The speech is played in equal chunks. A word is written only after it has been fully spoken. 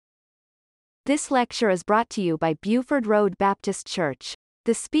This lecture is brought to you by Buford Road Baptist Church.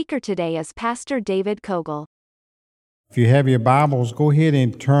 The speaker today is Pastor David Cogle. If you have your Bibles, go ahead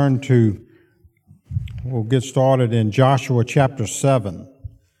and turn to, we'll get started in Joshua chapter 7,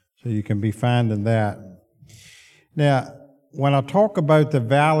 so you can be finding that. Now, when I talk about the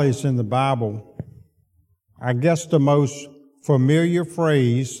valleys in the Bible, I guess the most familiar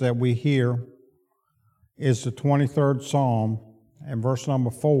phrase that we hear is the 23rd Psalm and verse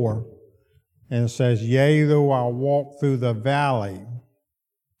number 4. And it says, "Yea, though I walk through the valley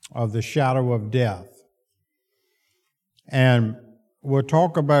of the shadow of death." And we'll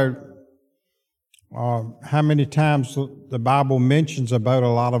talk about how many times the Bible mentions about a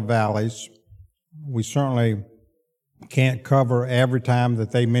lot of valleys. We certainly can't cover every time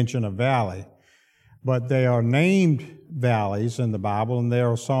that they mention a valley, but they are named valleys in the Bible, and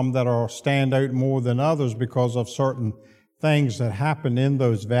there are some that are stand out more than others because of certain things that happen in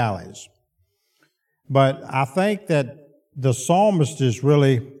those valleys. But I think that the psalmist is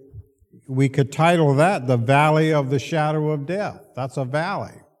really, we could title that the valley of the shadow of death. That's a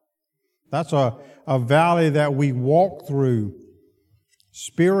valley. That's a valley that we walk through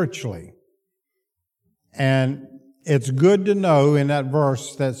spiritually. And it's good to know in that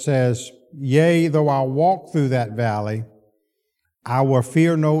verse that says, "Yea, though I walk through that valley, I will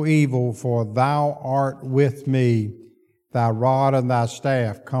fear no evil, for thou art with me. Thy rod and thy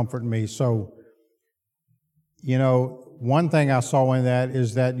staff comfort me." So, you know, one thing I saw in that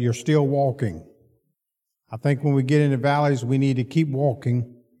is that you're still walking. I think when we get into valleys, we need to keep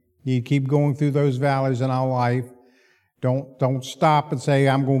walking. You need to keep going through those valleys in our life. Don't stop and say,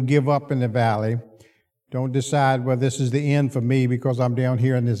 "I'm going to give up in the valley." Don't decide, well, this is the end for me because I'm down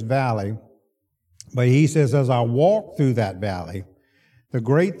here in this valley. But he says, as I walk through that valley, the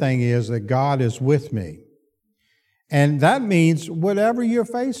great thing is that God is with me. And that means whatever you're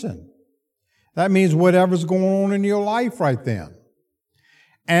facing. That means whatever's going on in your life right then.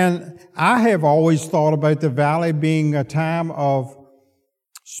 And I have always thought about the valley being a time of,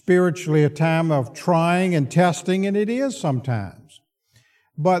 spiritually, a time of trying and testing, and it is sometimes.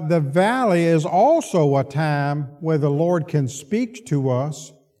 But the valley is also a time where the Lord can speak to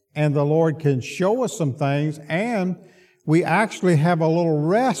us and the Lord can show us some things, and we actually have a little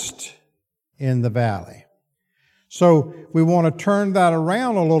rest in the valley. So we want to turn that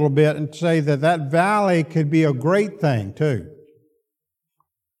around a little bit and say that that valley could be a great thing too.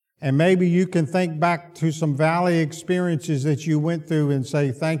 And maybe you can think back to some valley experiences that you went through and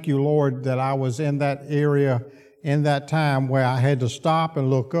say, "Thank you, Lord, that I was in that area in that time where I had to stop and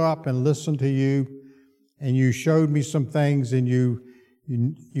look up and listen to you, and you showed me some things, and you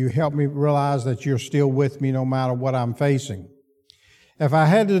helped me realize that you're still with me no matter what I'm facing." If I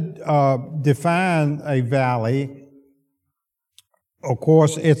had to define a valley, of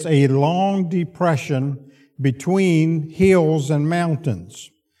course, it's a long depression between hills and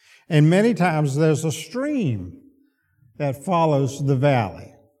mountains. And many times there's a stream that follows the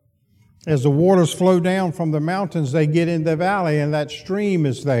valley. As the waters flow down from the mountains, they get in the valley, and that stream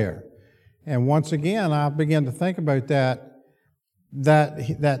is there. And once again, I begin to think about that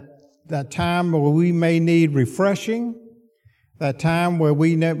time where we may need refreshing, that time where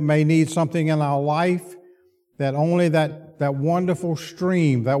we may need something in our life, that only that wonderful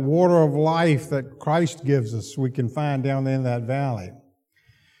stream, that water of life that Christ gives us, we can find down in that valley.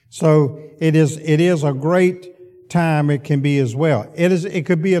 So it is a great time. It can be as well. It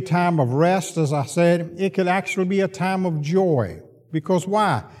could be a time of rest, as I said. It could actually be a time of joy. Because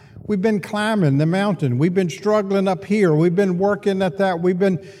why? We've been climbing the mountain. We've been struggling up here. We've been working at that. We've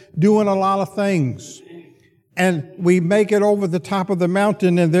been doing a lot of things. And we make it over the top of the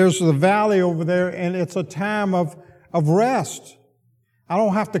mountain, and there's the valley over there, and it's a time of rest. I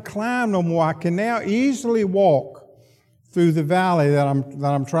don't have to climb no more. I can now easily walk through the valley that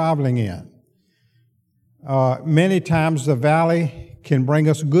I'm traveling in. Many times the valley can bring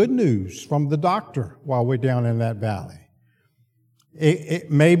us good news from the doctor while we're down in that valley.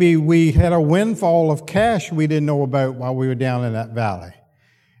 Maybe we had a windfall of cash we didn't know about while we were down in that valley.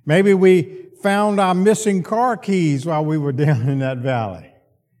 Maybe we found our missing car keys while we were down in that valley.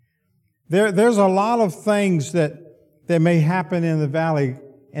 There's a lot of things that may happen in the valley,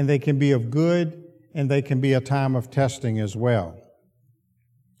 and they can be of good, and they can be a time of testing as well.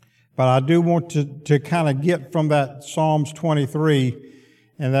 But I do want to kind of get from that Psalms 23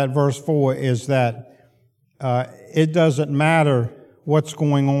 and that verse 4 is that it doesn't matter what's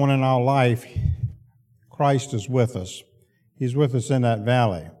going on in our life. Christ is with us. He's with us in that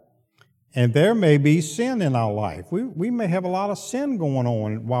valley. And there may be sin in our life. We may have a lot of sin going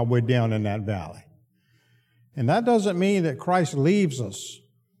on while we're down in that valley. And that doesn't mean that Christ leaves us.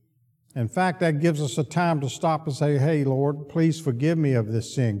 In fact, that gives us a time to stop and say, hey, Lord, please forgive me of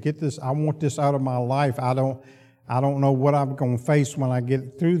this sin. Get this, I want this out of my life. I don't know what I'm going to face when I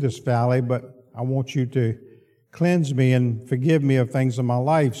get through this valley, but I want you to cleanse me and forgive me of things in my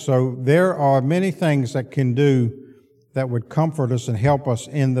life. So there are many things that can do that would comfort us and help us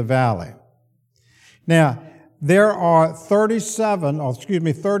in the valley. Now, there are 36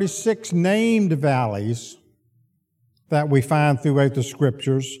 named valleys that we find throughout the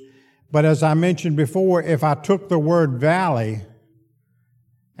Scriptures. But as I mentioned before, if I took the word valley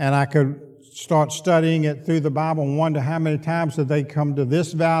and I could start studying it through the Bible and wonder how many times did they come to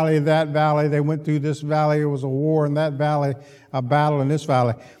this valley, that valley, they went through this valley, it was a war in that valley, a battle in this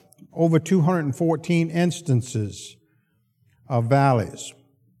valley. Over 214 instances of valleys.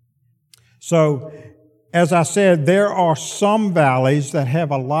 So, as I said, there are some valleys that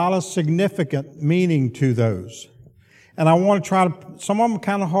have a lot of significant meaning to those. And I want to try to, some of them are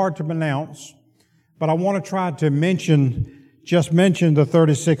kind of hard to pronounce, but I want to try to mention the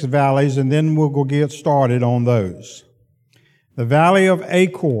 36 valleys, and then we'll go get started on those. The Valley of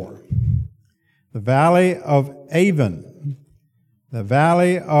Achor, the Valley of Avon, the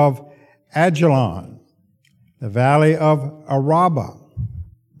Valley of Ajalon, the Valley of Araba,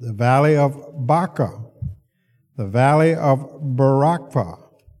 the Valley of Baca, the Valley of Barakah,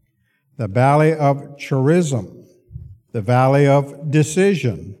 the Valley of Cherizim, the Valley of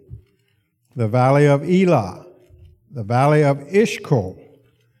Decision, the Valley of Elah, the Valley of Ishkol,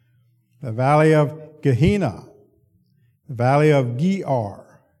 the Valley of Gehenna, the Valley of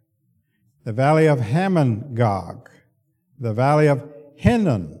Gear, the Valley of Hammon-Gog, the Valley of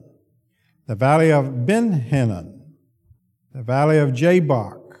Hinnon, the Valley of Ben-Hinnon, the Valley of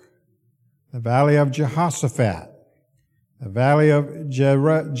Jabbok, the Valley of Jehoshaphat, the Valley of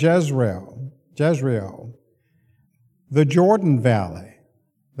Jezreel, the Jordan Valley,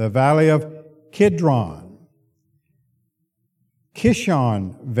 the Valley of Kidron,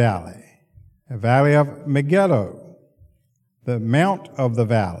 Kishon Valley, the Valley of Megiddo, the Mount of the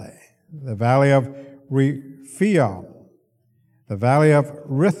Valley, the Valley of Rephaim, the Valley of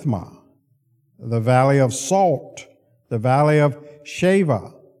Rithma, the Valley of Salt, the Valley of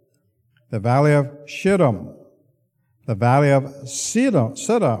Sheva, the Valley of Shittim, the Valley of Siddim,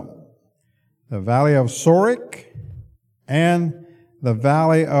 the Valley of Sorik, and the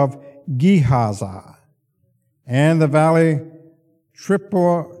Valley of Gehazi, and the Valley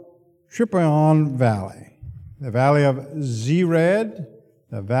Trippon Valley, the Valley of Zered,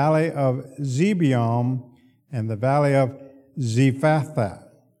 the Valley of Zebiom, and the Valley of Zephathah.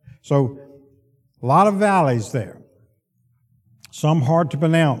 So, a lot of valleys there. Some hard to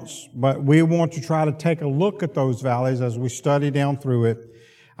pronounce, but we want to try to take a look at those valleys as we study down through it.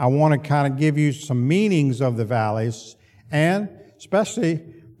 I want to kind of give you some meanings of the valleys, and especially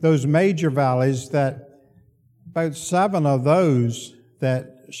those major valleys, that about 7 of those,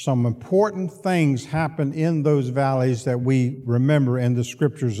 that some important things happen in those valleys that we remember in the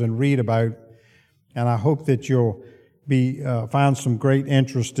Scriptures and read about. And I hope that you'll find some great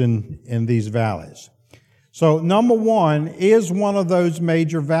interest in these valleys. So number 1 is one of those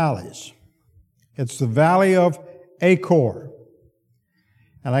major valleys. It's the Valley of Achor.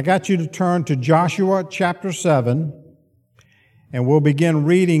 And I got you to turn to Joshua chapter 7, and we'll begin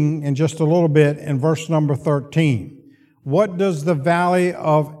reading in just a little bit in verse number 13. What does the Valley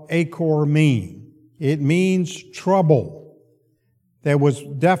of Achor mean? It means trouble. There was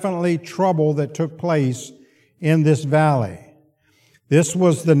definitely trouble that took place in this valley. This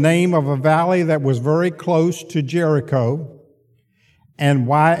was the name of a valley that was very close to Jericho. And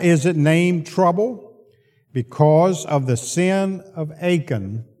why is it named trouble? Because of the sin of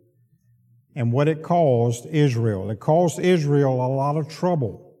Achan and what it caused Israel. It caused Israel a lot of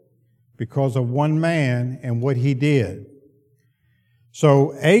trouble because of one man and what he did.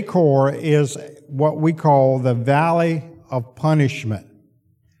 So Achor is what we call the Valley of Punishment,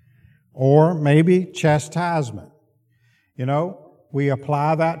 or maybe chastisement. You know, we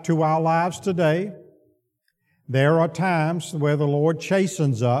apply that to our lives today. There are times where the Lord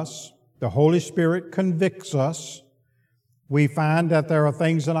chastens us. The Holy Spirit convicts us. We find that there are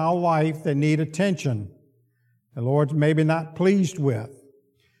things in our life that need attention. The Lord's maybe not pleased with.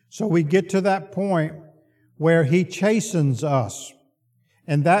 So we get to that point where He chastens us.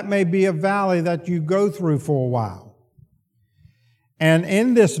 And that may be a valley that you go through for a while. And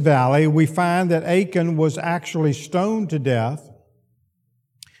in this valley, we find that Achan was actually stoned to death.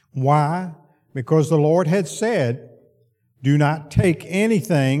 Why? Because the Lord had said, do not take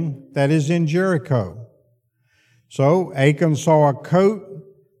anything that is in Jericho. So Achan saw a coat,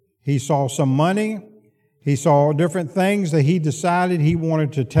 he saw some money, he saw different things that he decided he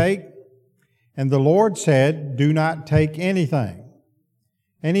wanted to take. And the Lord said, do not take anything.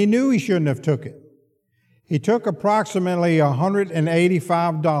 And he knew he shouldn't have took it. He took approximately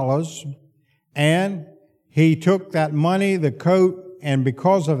 $185, and he took that money, the coat, and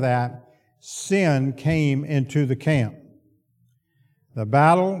because of that, sin came into the camp. The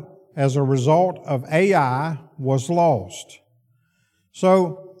battle, as a result of Ai, was lost.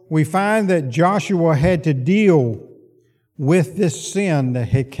 So we find that Joshua had to deal with this sin that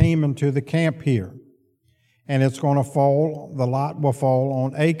had came into the camp here. And it's going to fall, the lot will fall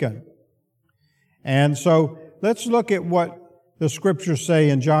on Achan. And so let's look at what the scriptures say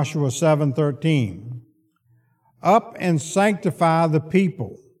in Joshua 7:13. Up and sanctify the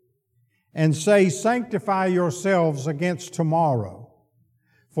people, and say, sanctify yourselves against tomorrow.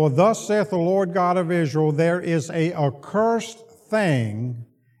 For thus saith the Lord God of Israel, there is a accursed thing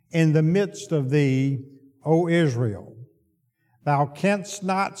in the midst of thee, O Israel. Thou canst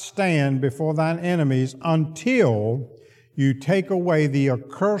not stand before thine enemies until you take away the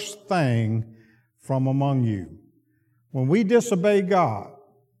accursed thing from among you. When we disobey God,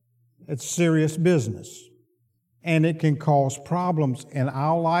 it's serious business. And it can cause problems in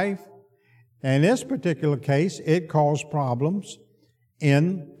our life. And in this particular case, it caused problems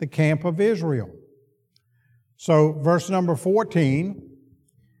in the camp of Israel. So verse number 14,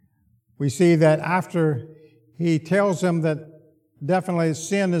 we see that after he tells them that definitely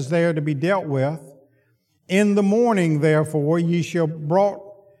sin is there to be dealt with, in the morning, therefore, ye shall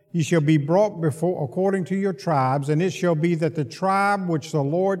be brought before according to your tribes, and it shall be that the tribe which the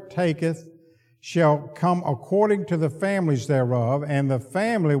Lord taketh shall come according to the families thereof, and the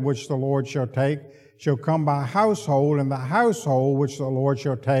family which the Lord shall take shall come by household, and the household which the Lord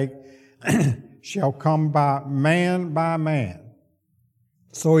shall take shall come by man.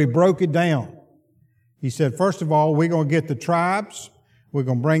 So he broke it down. He said, first of all, we're going to get the tribes, we're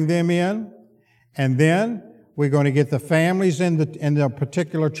going to bring them in, and then we're going to get the families in the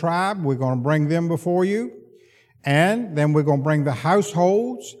particular tribe, we're going to bring them before you, and then we're going to bring the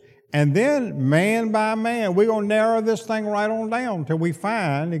households, and then man by man, we're going to narrow this thing right on down until we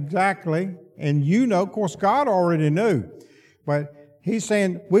find exactly, and of course God already knew, but he's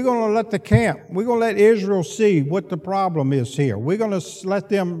saying we're going to let the camp, we're going to let Israel see what the problem is here. We're going to let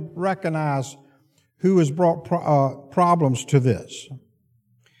them recognize who has brought problems to this.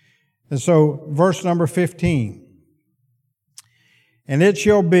 And so, verse number 15. And it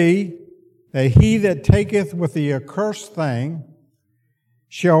shall be that he that taketh with the accursed thing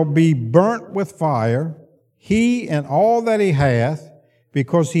shall be burnt with fire, he and all that he hath,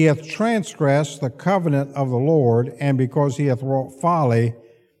 because he hath transgressed the covenant of the Lord, and because he hath wrought folly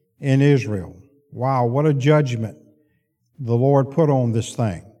in Israel. Wow, what a judgment the Lord put on this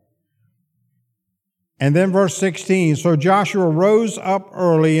thing. And then verse 16, so Joshua rose up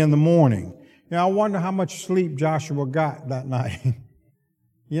early in the morning. I wonder how much sleep Joshua got that night.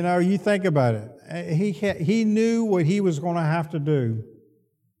 You think about it. He knew what he was going to have to do.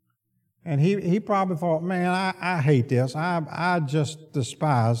 And he probably thought, man, I hate this. I just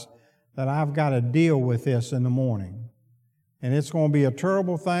despise that I've got to deal with this in the morning. And it's going to be a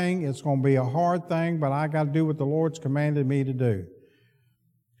terrible thing. It's going to be a hard thing, but I got to do what the Lord's commanded me to do.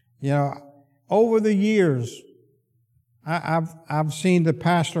 Over the years, I've seen the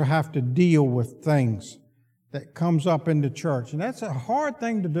pastor have to deal with things that comes up in the church. And that's a hard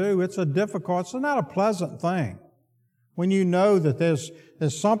thing to do. It's it's not a pleasant thing. When you know that there's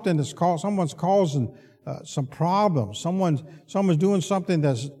something someone's causing some problems. Someone's doing something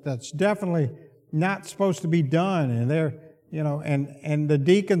that's definitely not supposed to be done. And they're, and the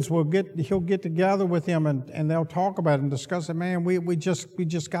deacons he'll get together with him and they'll talk about it and discuss it. Man, we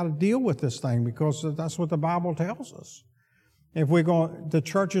just got to deal with this thing because that's what the Bible tells us. If the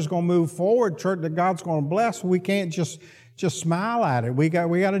church is going to move forward, church that God's going to bless, we can't just smile at it. We got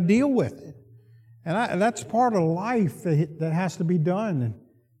to deal with it. And that's part of life that has to be done.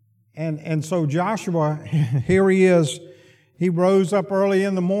 And so Joshua, here he is. He rose up early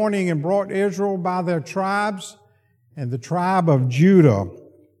in the morning and brought Israel by their tribes. And the tribe of Judah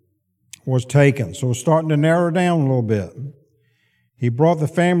was taken. So it's starting to narrow down a little bit. He brought the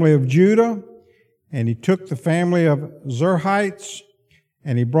family of Judah, and he took the family of Zerhites,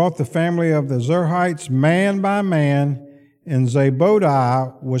 and he brought the family of the Zerhites man by man, and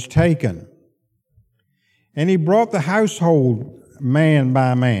Zebodiah was taken. And he brought the household man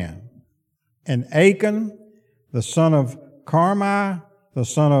by man. And Achan, the son of Carmi, the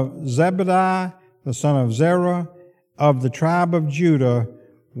son of Zebediah, the son of Zerah, of the tribe of Judah,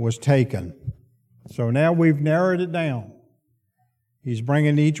 was taken. So now we've narrowed it down. He's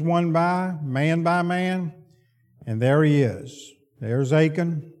bringing each one by man, and there he is. There's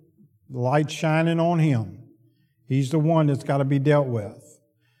Achan, The light's shining on him. He's the one that's got to be dealt with.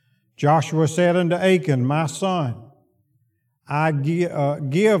 Joshua said unto Achan, my son, I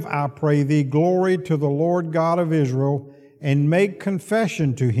give, I pray thee, glory to the Lord God of Israel, and make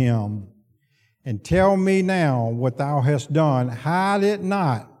confession to him, and tell me now what thou hast done. Hide it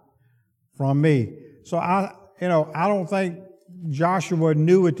not from me. So I don't think Joshua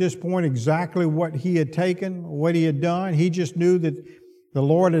knew at this point exactly what he had taken, what he had done. He just knew that the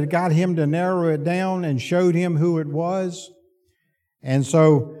Lord had got him to narrow it down and showed him who it was. And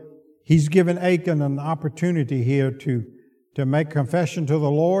so he's given Achan an opportunity here to make confession to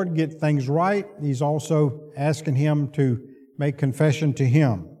the Lord, get things right. He's also asking him to make confession to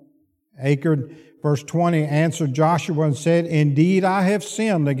him. Achan, verse 20, answered Joshua and said, indeed I have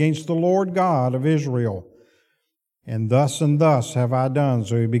sinned against the Lord God of Israel, and thus have I done.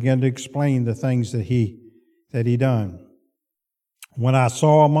 So he began to explain the things that he done. When I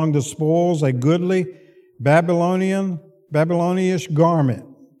saw among the spoils a goodly Babylonish garment,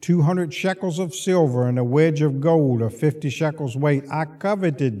 200 shekels of silver, and a wedge of gold of 50 shekels weight, I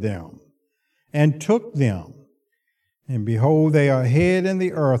coveted them and took them. And behold, they are hid in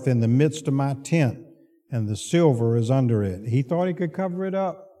the earth in the midst of my tent, and the silver is under it. He thought he could cover it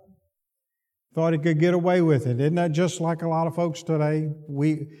up. Thought he could get away with it. Isn't that just like a lot of folks today?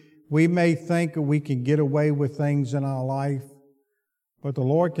 We may think we can get away with things in our life, but the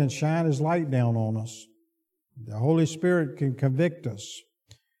Lord can shine His light down on us. The Holy Spirit can convict us.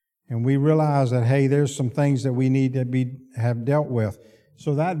 And we realize that, hey, there's some things that we need to have dealt with.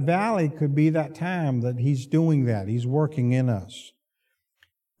 So that valley could be that time that He's doing that. He's working in us.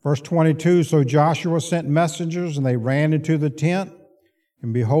 Verse 22, so Joshua sent messengers, and they ran into the tent,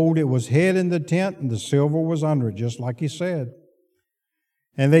 and behold, it was hid in the tent, and the silver was under it, just like he said.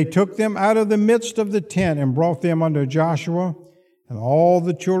 And they took them out of the midst of the tent, and brought them unto Joshua and all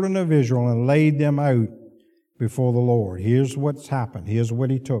the children of Israel, and laid them out before the Lord. Here's what's happened. Here's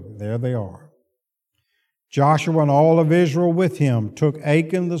what he took. There they are. Joshua and all of Israel with him took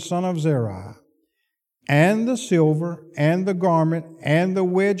Achan the son of Zerah, and the silver, and the garment, and the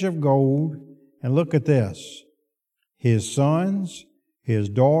wedge of gold. And look at this. His sons, his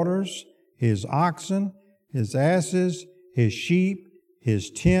daughters, his oxen, his asses, his sheep,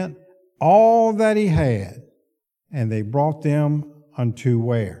 his tent, all that he had. And they brought them unto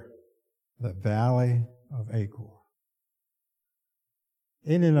where? The valley of Achor.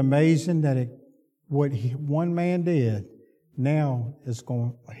 Isn't it amazing that one man did, now is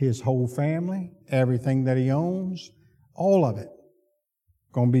going, his whole family, everything that he owns, all of it,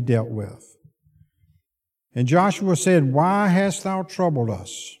 going to be dealt with. And Joshua said, why hast thou troubled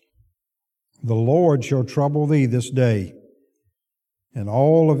us? The Lord shall trouble thee this day. And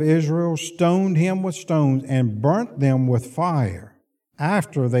all of Israel stoned him with stones and burnt them with fire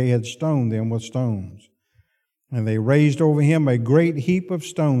after they had stoned them with stones. And they raised over him a great heap of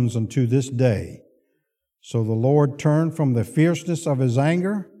stones unto this day. So the Lord turned from the fierceness of his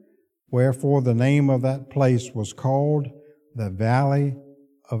anger, wherefore the name of that place was called the Valley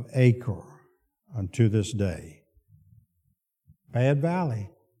of Achor unto this day. Bad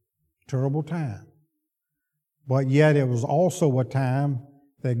valley, terrible time. But yet it was also a time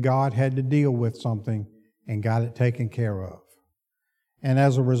that God had to deal with something and got it taken care of. And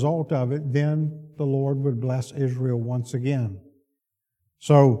as a result of it, then the Lord would bless Israel once again.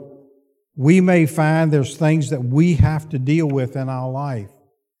 So we may find there's things that we have to deal with in our life.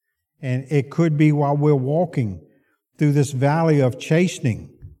 And it could be while we're walking through this valley of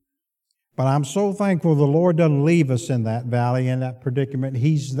chastening. But I'm so thankful the Lord doesn't leave us in that valley, in that predicament.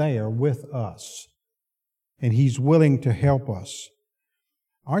 He's there with us. And He's willing to help us.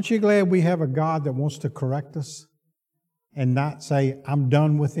 Aren't you glad we have a God that wants to correct us and not say, I'm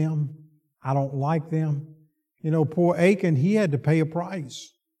done with them, I don't like them? You know, poor Achan, he had to pay a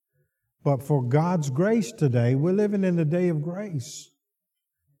price. But for God's grace today, we're living in the day of grace.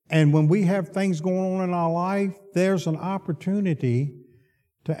 And when we have things going on in our life, there's an opportunity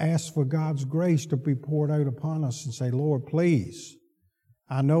to ask for God's grace to be poured out upon us and say, Lord, please,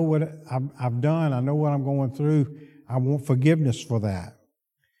 I know what I've done. I know what I'm going through. I want forgiveness for that.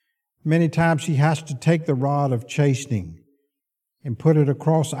 Many times He has to take the rod of chastening and put it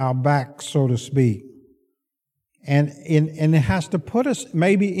across our back, so to speak. And it has to put us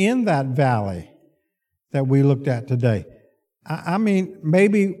maybe in that valley that we looked at today. I mean,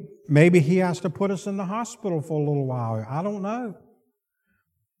 maybe He has to put us in the hospital for a little while. I don't know.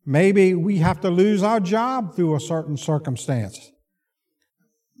 Maybe we have to lose our job through a certain circumstance.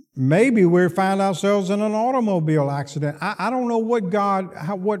 Maybe we find ourselves in an automobile accident. I don't know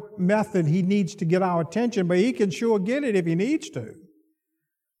what method He needs to get our attention, but He can sure get it if He needs to.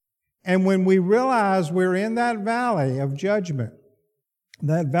 And when we realize we're in that valley of judgment,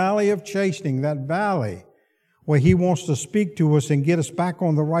 that valley of chastening, that valley where He wants to speak to us and get us back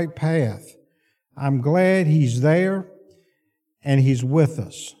on the right path, I'm glad He's there and He's with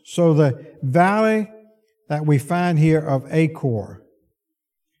us. So the valley that we find here of Achor,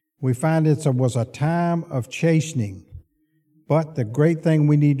 we find it was a time of chastening. But the great thing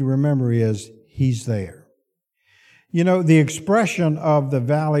we need to remember is He's there. You know, the expression of the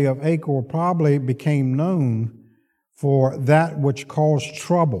valley of Achor probably became known for that which caused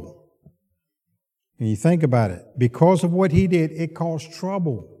trouble. And you think about it, because of what he did, it caused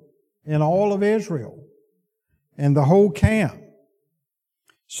trouble in all of Israel and the whole camp.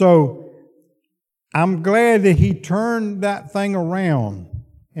 So I'm glad that he turned that thing around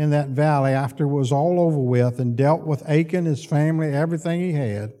in that valley after it was all over with and dealt with Achan, his family, everything he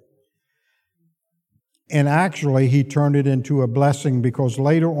had. And actually, he turned it into a blessing, because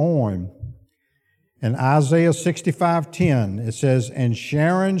later on, in Isaiah 65:10, it says, "And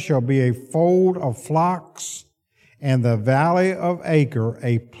Sharon shall be a fold of flocks, and the valley of Achor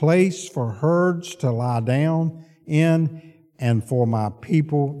a place for herds to lie down in, and for my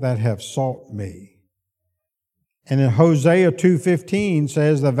people that have sought me." And in Hosea 2:15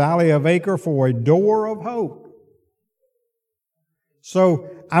 says, "The valley of Achor for a door of hope." So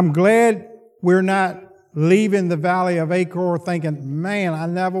I'm glad we're not leaving the valley of Achor thinking, man, I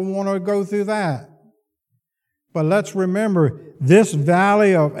never want to go through that. But let's remember, this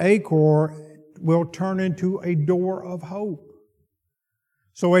valley of Achor will turn into a door of hope.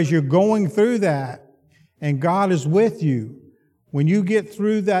 So as you're going through that, and God is with you, when you get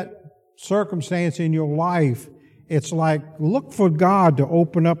through that circumstance in your life, it's like, look for God to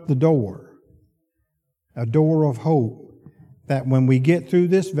open up the door, a door of hope, that when we get through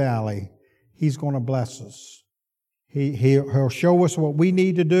this valley, He's going to bless us. He'll show us what we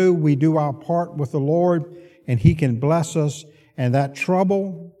need to do. We do our part with the Lord, and He can bless us. And that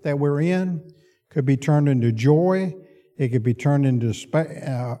trouble that we're in could be turned into joy. It could be turned into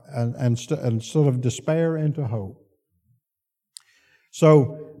despair, instead of despair, into hope.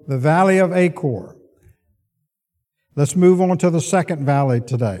 So, the valley of Achor. Let's move on to the second valley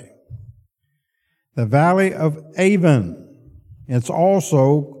today. The valley of Avon. It's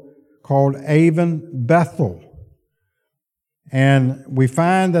also called Avon Bethel. And we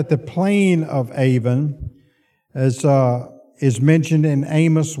find that the plain of Avon is mentioned in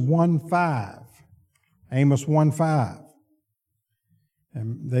Amos 1:5. Amos 1:5.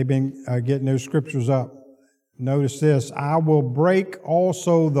 And they've been getting those scriptures up. Notice this: "I will break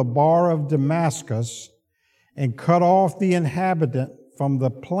also the bar of Damascus, and cut off the inhabitant from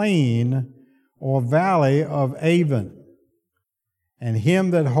the plain or valley of Avon. And him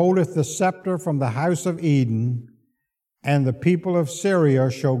that holdeth the scepter from the house of Eden, and the people of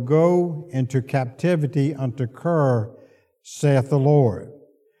Syria shall go into captivity unto Kir, saith the Lord."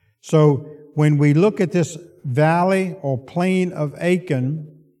 So when we look at this valley or plain of Achan,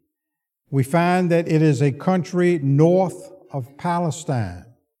 we find that it is a country north of Palestine.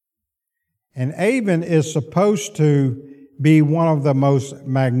 And Avon is supposed to be one of the most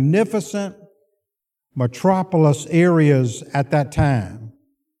magnificent metropolis areas at that time.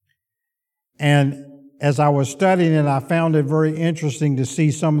 And as I was studying it, I found it very interesting to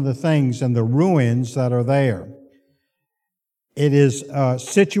see some of the things and the ruins that are there. It is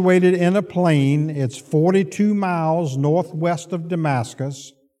situated in a plain. It's 42 miles northwest of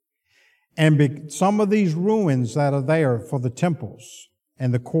Damascus. And some of these ruins that are there for the temples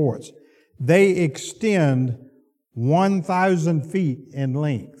and the courts, they extend 1,000 feet in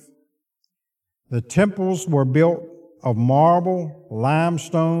length. The temples were built of marble,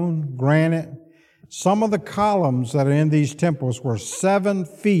 limestone, granite. Some of the columns that are in these temples were 7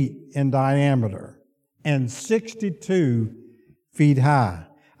 feet in diameter and 62 feet high.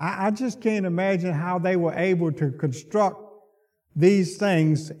 I just can't imagine how they were able to construct these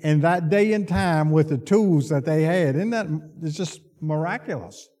things in that day and time with the tools that they had. It's just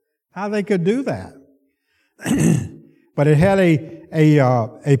miraculous how they could do that. But it had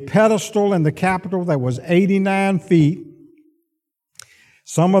a pedestal in the Capitol that was 89 feet.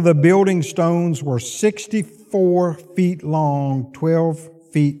 Some of the building stones were 64 feet long, 12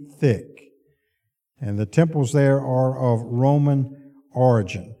 feet thick. And the temples there are of Roman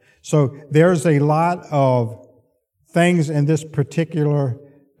origin. So there's a lot of things in this particular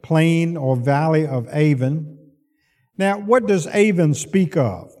plain or valley of Avon. Now, what does Avon speak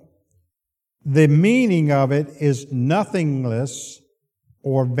of? The meaning of it is nothingness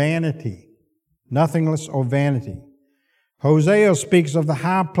or vanity. Nothingness or vanity. Hosea speaks of the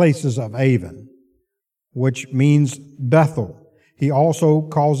high places of Avon, which means Bethel. He also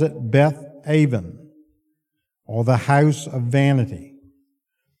calls it Beth Aven, or the house of vanity.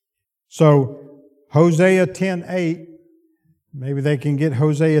 So Hosea 10:8, maybe they can get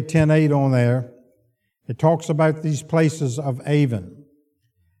Hosea 10:8 on there. It talks about these places of Aven.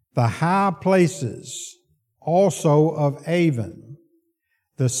 The high places also of Aven,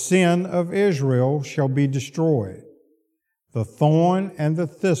 the sin of Israel shall be destroyed. The thorn and the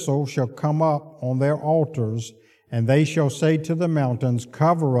thistle shall come up on their altars, and they shall say to the mountains,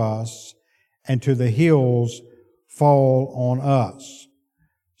 cover us, and to the hills, fall on us.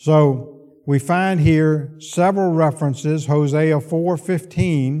 So we find here several references. Hosea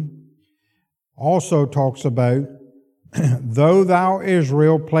 4:15 also talks about, though thou,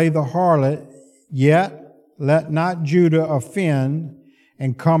 Israel, play the harlot, yet let not Judah offend,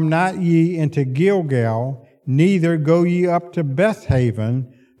 and come not ye into Gilgal, neither go ye up to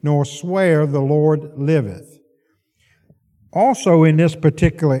Bethaven, nor swear the Lord liveth. Also in this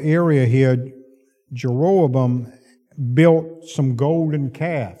particular area here, Jeroboam built some golden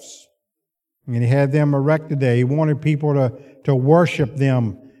calves, and he had them erected there. He wanted people to worship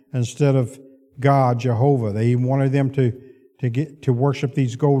them instead of God, Jehovah. He wanted them to worship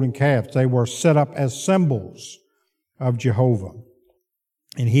these golden calves. They were set up as symbols of Jehovah.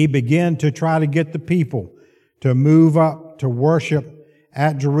 And he began to try to get the people to move up to worship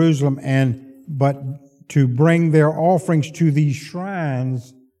at Jerusalem, but to bring their offerings to these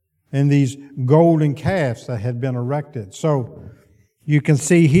shrines and these golden calves that had been erected. So you can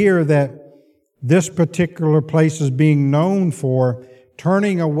see here that this particular place is being known for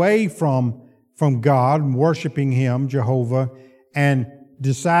turning away from God and worshiping Him, Jehovah, and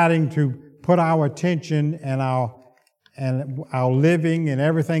deciding to put our attention and our living and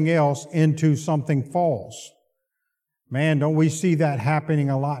everything else into something false. Man, don't we see that happening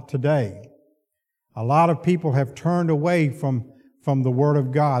a lot today? A lot of people have turned away from the Word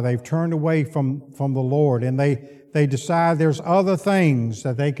of God. They've turned away from the Lord, and they decide there's other things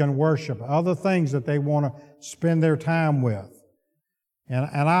that they can worship, other things that they want to spend their time with. And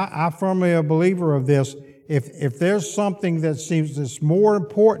I firmly a believer of this. If there's something that seems that's more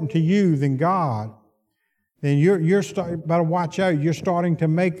important to you than God, then you're better watch out. You're starting to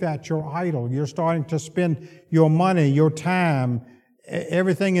make that your idol. You're starting to spend your money, your time,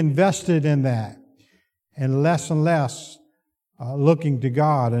 everything invested in that, and less looking to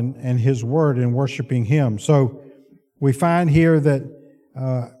God and His Word and worshiping Him. So we find here that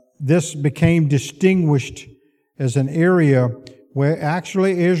this became distinguished as an area where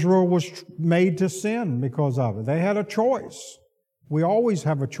actually Israel was made to sin because of it. They had a choice. We always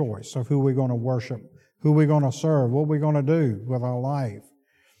have a choice of who we're going to worship, who we're going to serve, what we're going to do with our life.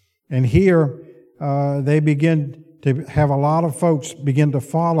 And here they begin to have a lot of folks begin to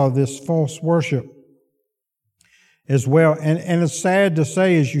follow this false worship as well. And it's sad to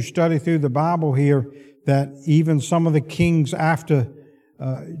say, as you study through the Bible here, that even some of the kings after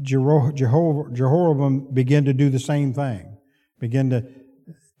Jehoram began to do the same thing, begin to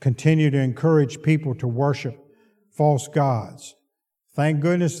continue to encourage people to worship false gods. Thank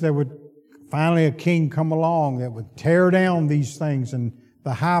goodness there would finally a king come along that would tear down these things and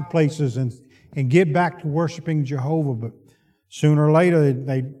the high places and get back to worshiping Jehovah. But sooner or later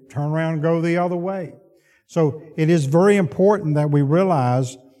they turn around and go the other way. So it is very important that we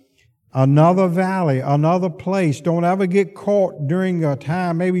realize another valley, another place. Don't ever get caught during a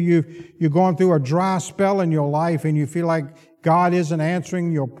time. Maybe you're going through a dry spell in your life and you feel like God isn't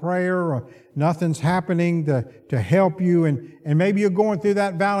answering your prayer or nothing's happening to help you. And maybe you're going through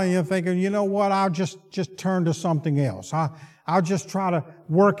that valley and you're thinking, you know what, I'll just turn to something else. I'll just try to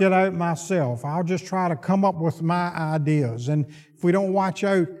work it out myself. I'll just try to come up with my ideas. And if we don't watch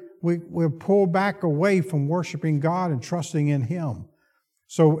out, we'll pull back away from worshiping God and trusting in Him.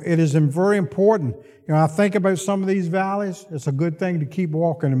 So it is very important. You know, I think about some of these valleys. It's a good thing to keep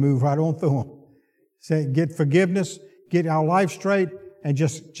walking and move right on through them. Say, get forgiveness, get our life straight, and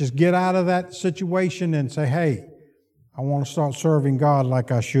just get out of that situation and say, hey, I want to start serving God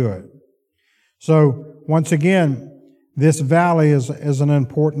like I should. So once again, this valley is an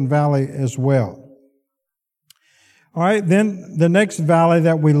important valley as well. All right, then the next valley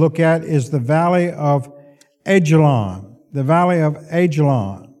that we look at is the valley of Ajalon. The valley of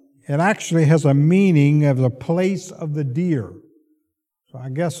Ajalon. It actually has a meaning of the place of the deer. So I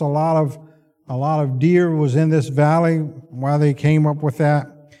guess a lot of deer was in this valley, why they came up with that.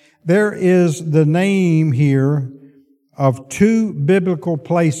 There is the name here of two biblical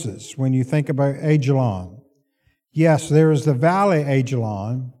places when you think about Ajalon. Yes, there is the valley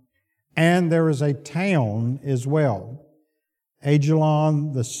Ajalon, and there is a town as well.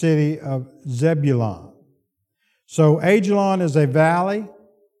 Ajalon, the city of Zebulun. So Ajalon is a valley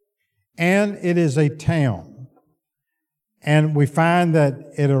and it is a town. And we find that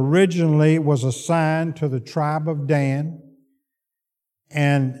it originally was assigned to the tribe of Dan.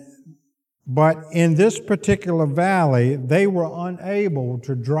 But in this particular valley, they were unable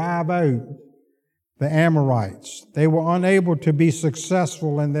to drive out the Amorites. They were unable to be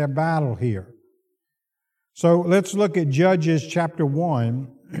successful in their battle here. So let's look at Judges chapter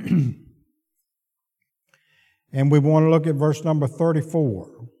 1. And we want to look at verse number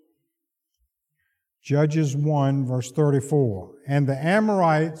 34. Judges 1, verse 34. And the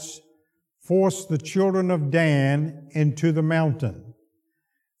Amorites forced the children of Dan into the mountain,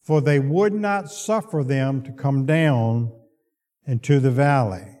 for they would not suffer them to come down into the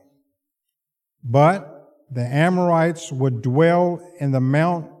valley. But the Amorites would dwell in the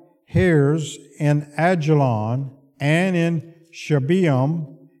Mount Heres in Ajalon and in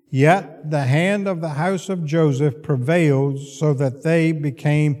Shebaim. Yet the hand of the house of Joseph prevailed so that they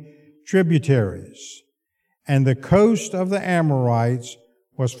became tributaries. And the coast of the Amorites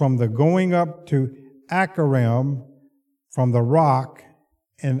was from the going up to Acharim, from the rock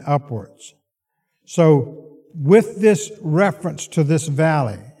and upwards. So with this reference to this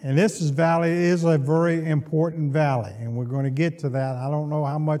valley, and this valley is a very important valley, and we're going to get to that. I don't know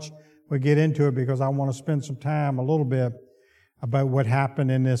how much we get into it because I want to spend some time a little bit about what happened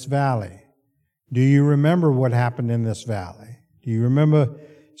in this valley. Do you remember what happened in this valley? Do you remember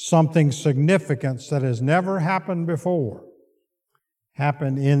something significant that has never happened before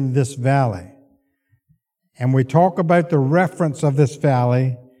happened in this valley? And we talk about the reference of this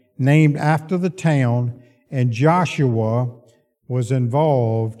valley named after the town, and Joshua was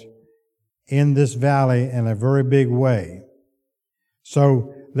involved in this valley in a very big way.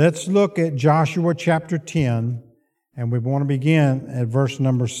 So let's look at Joshua chapter 10, and we want to begin at verse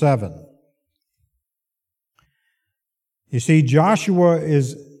number 7. You see, Joshua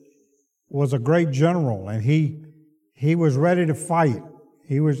was a great general, and he was ready to fight.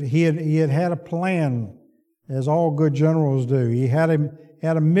 He had a plan, as all good generals do. He had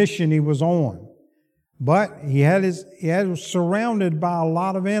a mission he was on, but he was surrounded by a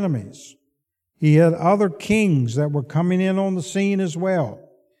lot of enemies. He had other kings that were coming in on the scene as well.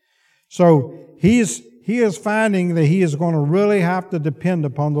 So he is finding that he is going to really have to depend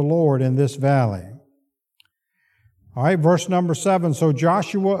upon the Lord in this valley. All right, verse number 7. So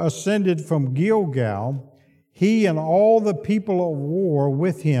Joshua ascended from Gilgal, he and all the people of war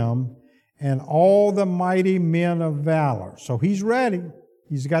with him, and all the mighty men of valor. So he's ready.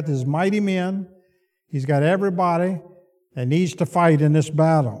 He's got his mighty men. He's got everybody that needs to fight in this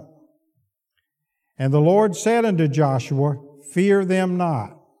battle. And the Lord said unto Joshua, Fear them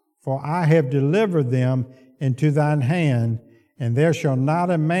not, for I have delivered them into thine hand, and there shall not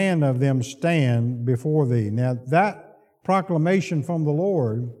a man of them stand before thee. Now that proclamation from the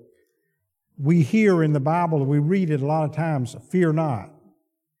Lord, we hear in the Bible, we read it a lot of times, fear not.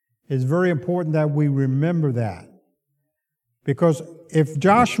 It's very important that we remember that. Because if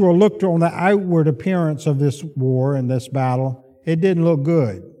Joshua looked on the outward appearance of this war and this battle, it didn't look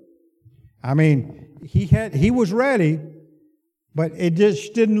good. I mean, he was ready, but it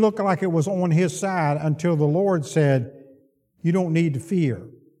just didn't look like it was on his side until the Lord said, you don't need to fear.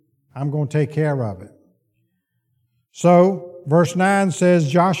 I'm going to take care of it. So, verse 9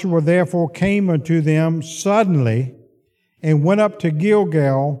 says, Joshua therefore came unto them suddenly and went up to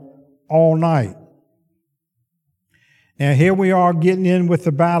Gilgal all night. Now here we are getting in with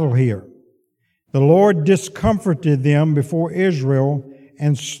the battle here. The Lord discomforted them before Israel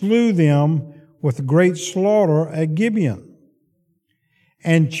and slew them with great slaughter at Gibeon,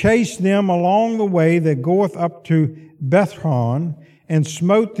 and chased them along the way that goeth up to Bethhoron, and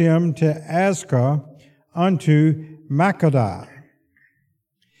smote them to Azekah unto Makkedah.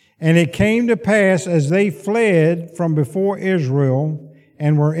 And it came to pass, as they fled from before Israel,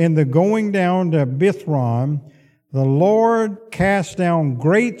 and were in the going down to Bithron, the Lord cast down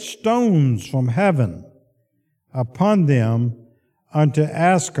great stones from heaven upon them unto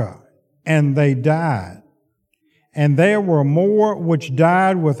Azekah, and they died. And there were more which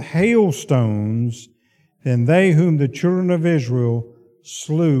died with hailstones than they whom the children of Israel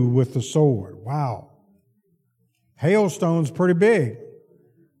slew with the sword. Wow. Hailstones pretty big.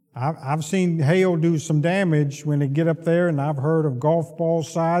 I've seen hail do some damage when they get up there, and I've heard of golf ball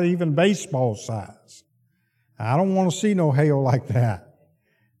size, even baseball size. I don't want to see no hail like that.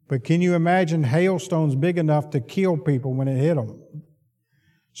 But can you imagine hailstones big enough to kill people when it hit them?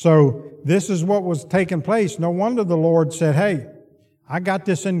 So this is what was taking place. No wonder the Lord said, hey, I got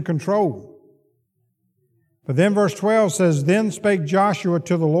this in control. But then verse 12 says, Then spake Joshua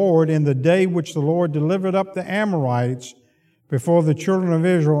to the Lord in the day which the Lord delivered up the Amorites before the children of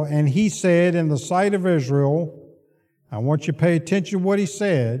Israel. And he said in the sight of Israel, I want you to pay attention to what he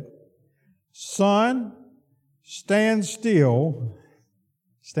said, Sun, stand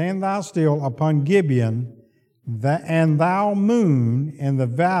thou still upon Gibeon, and thou moon in the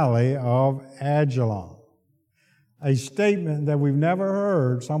valley of Ajalon. A statement that we've never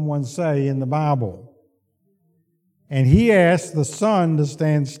heard someone say in the Bible. And he asked the sun to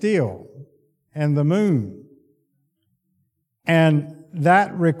stand still and the moon. And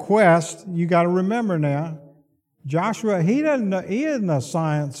that request, you got to remember now, Joshua, he isn't a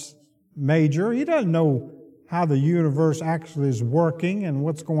science major. He doesn't know how the universe actually is working and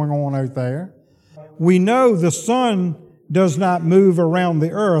what's going on out there. We know the sun does not move around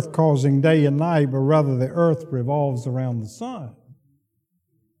the earth causing day and night, but rather the earth revolves around the sun.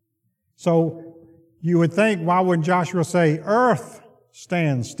 So you would think, why wouldn't Joshua say, Earth,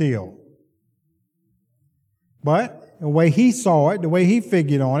 stand still? But the way he saw it, the way he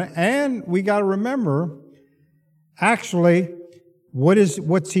figured on it, and we got to remember, actually,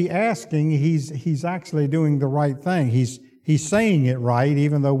 what's he asking? He's actually doing the right thing. He's saying it right,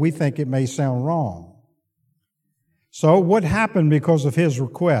 even though we think it may sound wrong. So what happened because of his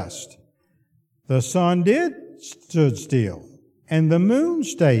request? The sun stood still, and the moon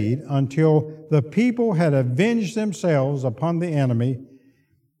stayed until the people had avenged themselves upon the enemy.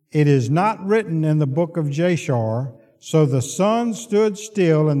 It is not written in the book of Jashar, so the sun stood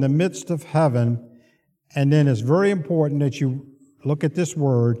still in the midst of heaven. And then it's very important that you look at this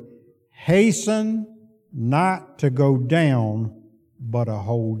word, hasten not to go down, but a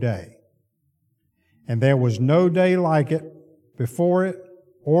whole day. And there was no day like it, before it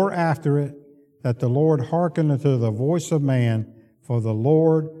or after it, that the Lord hearkened unto the voice of man, for the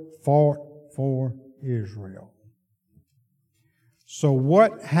Lord fought for Israel. So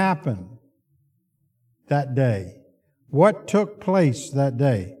what happened that day? What took place that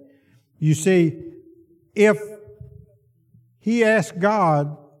day? You see, if he asked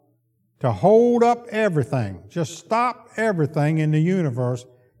God to hold up everything, just stop everything in the universe,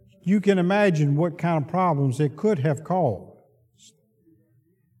 you can imagine what kind of problems it could have caused.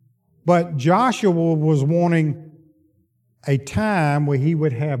 But Joshua was wanting a time where he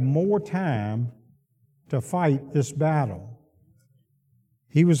would have more time to fight this battle.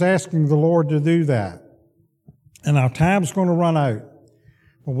 He was asking the Lord to do that. And our time's going to run out.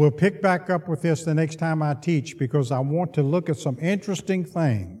 But we'll pick back up with this the next time I teach, because I want to look at some interesting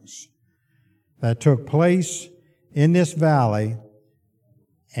things that took place in this valley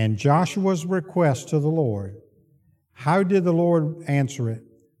and Joshua's request to the Lord. How did the Lord answer it?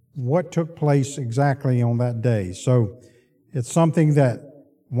 What took place exactly on that day? So it's something that,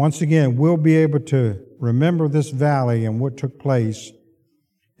 once again, we'll be able to remember this valley and what took place.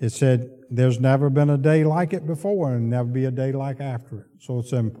 It said there's never been a day like it before and never be a day like after it. So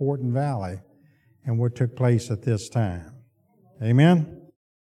it's an important valley and what took place at this time. Amen?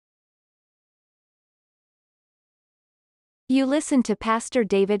 You listen to Pastor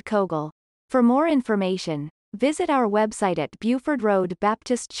David Cogle. For more information, visit our website at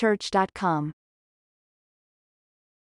BufordRoadBaptistChurch.com.